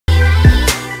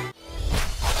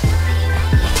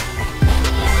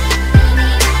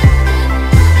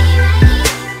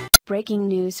Breaking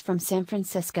news from San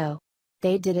Francisco.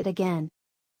 They did it again.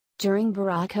 During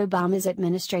Barack Obama's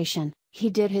administration, he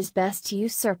did his best to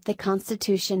usurp the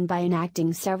Constitution by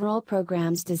enacting several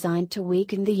programs designed to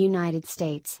weaken the United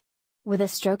States. With a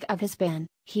stroke of his pen,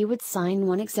 he would sign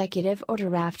one executive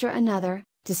order after another,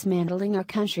 dismantling our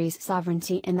country's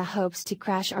sovereignty in the hopes to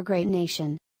crash our great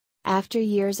nation. After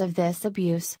years of this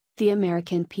abuse, the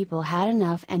American people had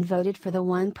enough and voted for the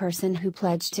one person who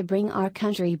pledged to bring our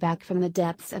country back from the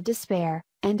depths of despair,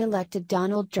 and elected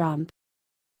Donald Trump.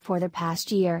 For the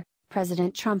past year,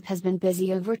 President Trump has been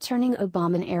busy overturning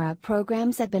Obama-era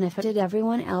programs that benefited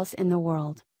everyone else in the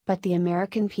world, but the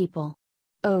American people.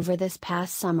 Over this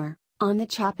past summer, on the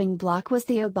chopping block was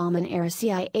the Obama-era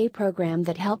CIA program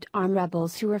that helped arm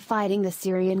rebels who were fighting the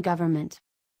Syrian government.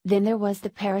 Then there was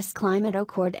the Paris Climate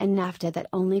Accord and NAFTA that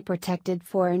only protected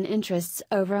foreign interests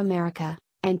over America,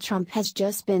 and Trump has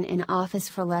just been in office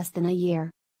for less than a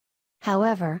year.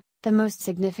 However, the most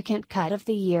significant cut of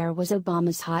the year was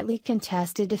Obama's hotly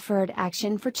contested Deferred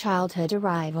Action for Childhood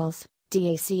Arrivals,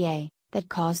 DACA, that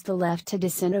caused the left to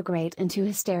disintegrate into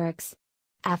hysterics.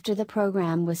 After the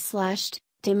program was slashed,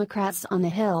 Democrats on the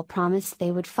Hill promised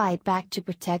they would fight back to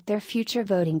protect their future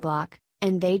voting bloc,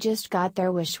 and they just got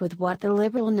their wish with what the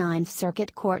liberal Ninth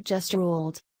Circuit Court just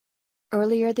ruled.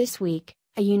 Earlier this week,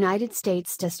 a United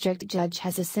States district judge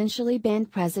has essentially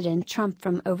banned President Trump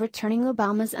from overturning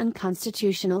Obama's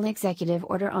unconstitutional executive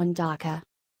order on DACA.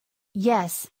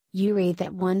 Yes, you read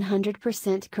that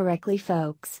 100% correctly,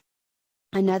 folks.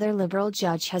 Another liberal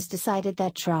judge has decided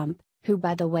that Trump, who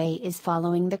by the way is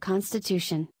following the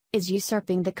Constitution, is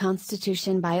usurping the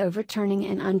Constitution by overturning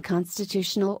an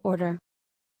unconstitutional order.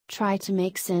 Try to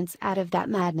make sense out of that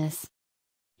madness.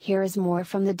 Here is more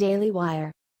from the Daily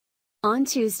Wire. On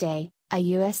Tuesday, a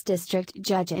U.S. district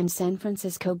judge in San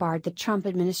Francisco barred the Trump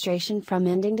administration from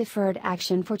ending Deferred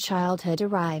Action for Childhood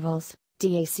Arrivals,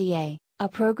 DACA, a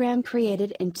program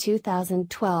created in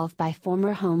 2012 by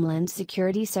former Homeland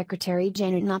Security Secretary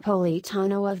Janet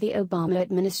Napolitano of the Obama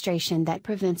administration that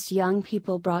prevents young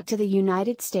people brought to the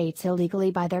United States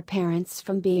illegally by their parents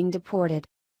from being deported.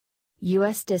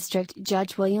 U.S. District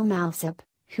Judge William Alsup,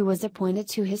 who was appointed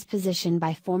to his position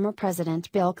by former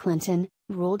President Bill Clinton,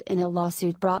 ruled in a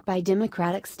lawsuit brought by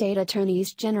Democratic state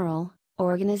attorneys general,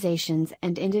 organizations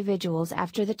and individuals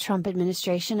after the Trump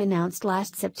administration announced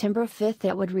last September 5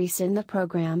 it would rescind the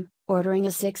program, ordering a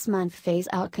 6-month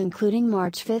phase-out concluding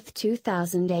March 5,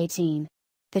 2018.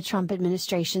 The Trump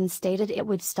administration stated it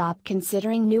would stop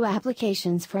considering new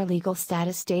applications for legal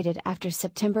status dated after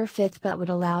September 5 but would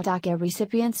allow DACA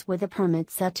recipients with a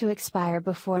permit set to expire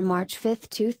before March 5,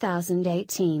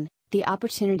 2018, the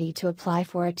opportunity to apply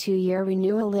for a 2-year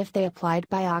renewal if they applied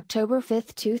by October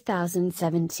 5,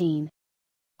 2017.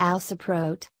 Alsup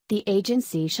wrote, "The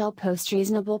agency shall post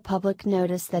reasonable public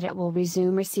notice that it will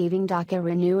resume receiving DACA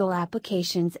renewal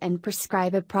applications and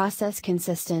prescribe a process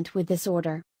consistent with this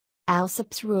order."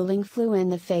 Alsup's ruling flew in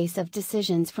the face of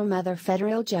decisions from other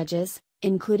federal judges,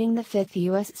 including the Fifth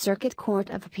U.S. Circuit Court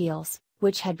of Appeals,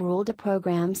 which had ruled a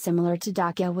program similar to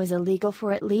DACA was illegal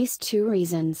for at least 2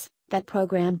 reasons. That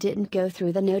program didn't go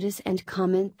through the notice and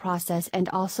comment process and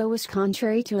also was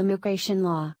contrary to immigration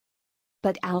law.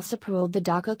 But Alsup ruled the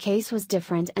DACA case was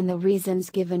different and the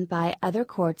reasons given by other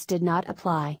courts did not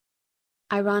apply.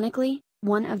 Ironically,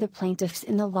 one of the plaintiffs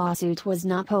in the lawsuit was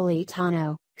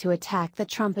Napolitano, to attack the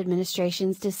Trump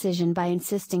administration's decision by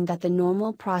insisting that the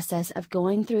normal process of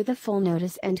going through the full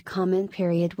notice and comment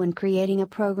period when creating a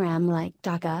program like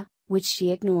DACA, which she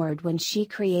ignored when she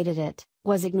created it,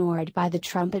 was ignored by the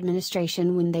Trump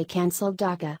administration when they canceled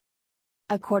DACA.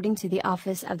 According to the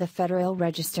Office of the Federal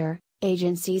Register,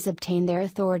 agencies obtain their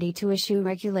authority to issue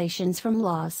regulations from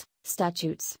laws,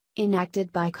 statutes,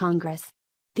 enacted by Congress.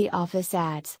 The office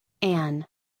adds, an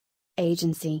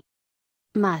agency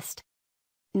must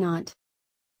not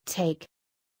take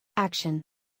action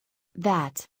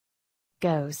that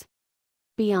goes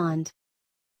beyond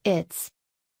its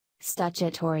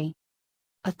statutory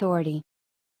authority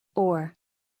or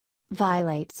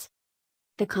violates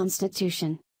the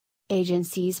Constitution.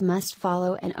 Agencies must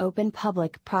follow an open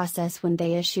public process when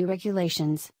they issue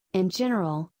regulations. In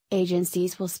general,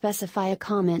 agencies will specify a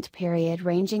comment period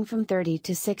ranging from 30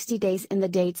 to 60 days in the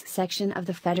dates section of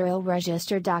the Federal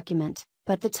Register document,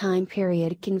 but the time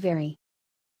period can vary.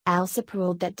 Alsup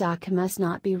ruled that DACA must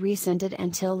not be rescinded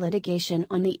until litigation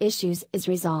on the issues is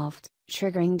resolved,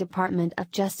 triggering Department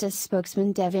of Justice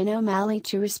spokesman Devin O'Malley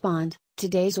to respond,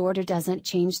 "Today's order doesn't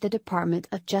change the Department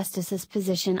of Justice's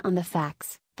position on the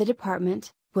facts. The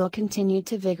department will continue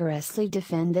to vigorously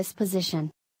defend this position,"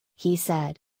 he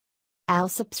said.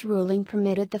 Al-Sup's ruling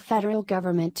permitted the federal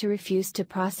government to refuse to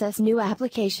process new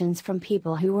applications from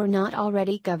people who were not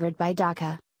already covered by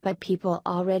DACA, but people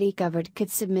already covered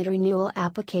could submit renewal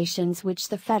applications which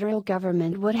the federal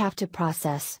government would have to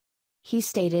process. He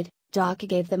stated, DACA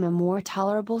gave them a more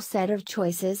tolerable set of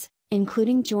choices,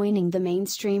 including joining the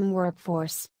mainstream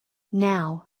workforce.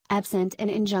 Now, absent an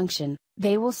injunction,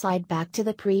 they will slide back to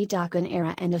the pre-DACA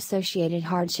era and associated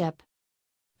hardship.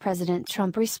 President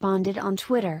Trump responded on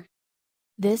Twitter.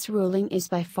 This ruling is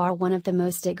by far one of the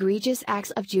most egregious acts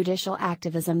of judicial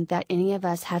activism that any of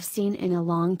us have seen in a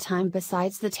long time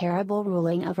besides the terrible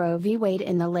ruling of Roe v. Wade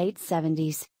in the late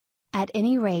 70s. At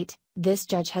any rate, this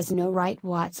judge has no right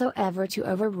whatsoever to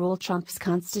overrule Trump's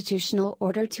constitutional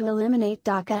order to eliminate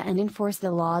DACA and enforce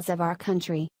the laws of our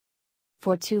country.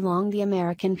 For too long the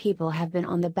American people have been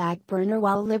on the back burner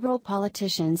while liberal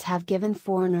politicians have given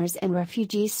foreigners and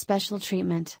refugees special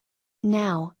treatment.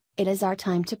 Now, it is our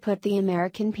time to put the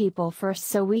American people first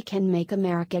so we can make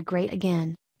America great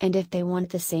again, and if they want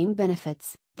the same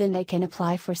benefits, then they can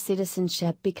apply for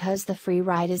citizenship because the free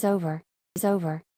ride is over.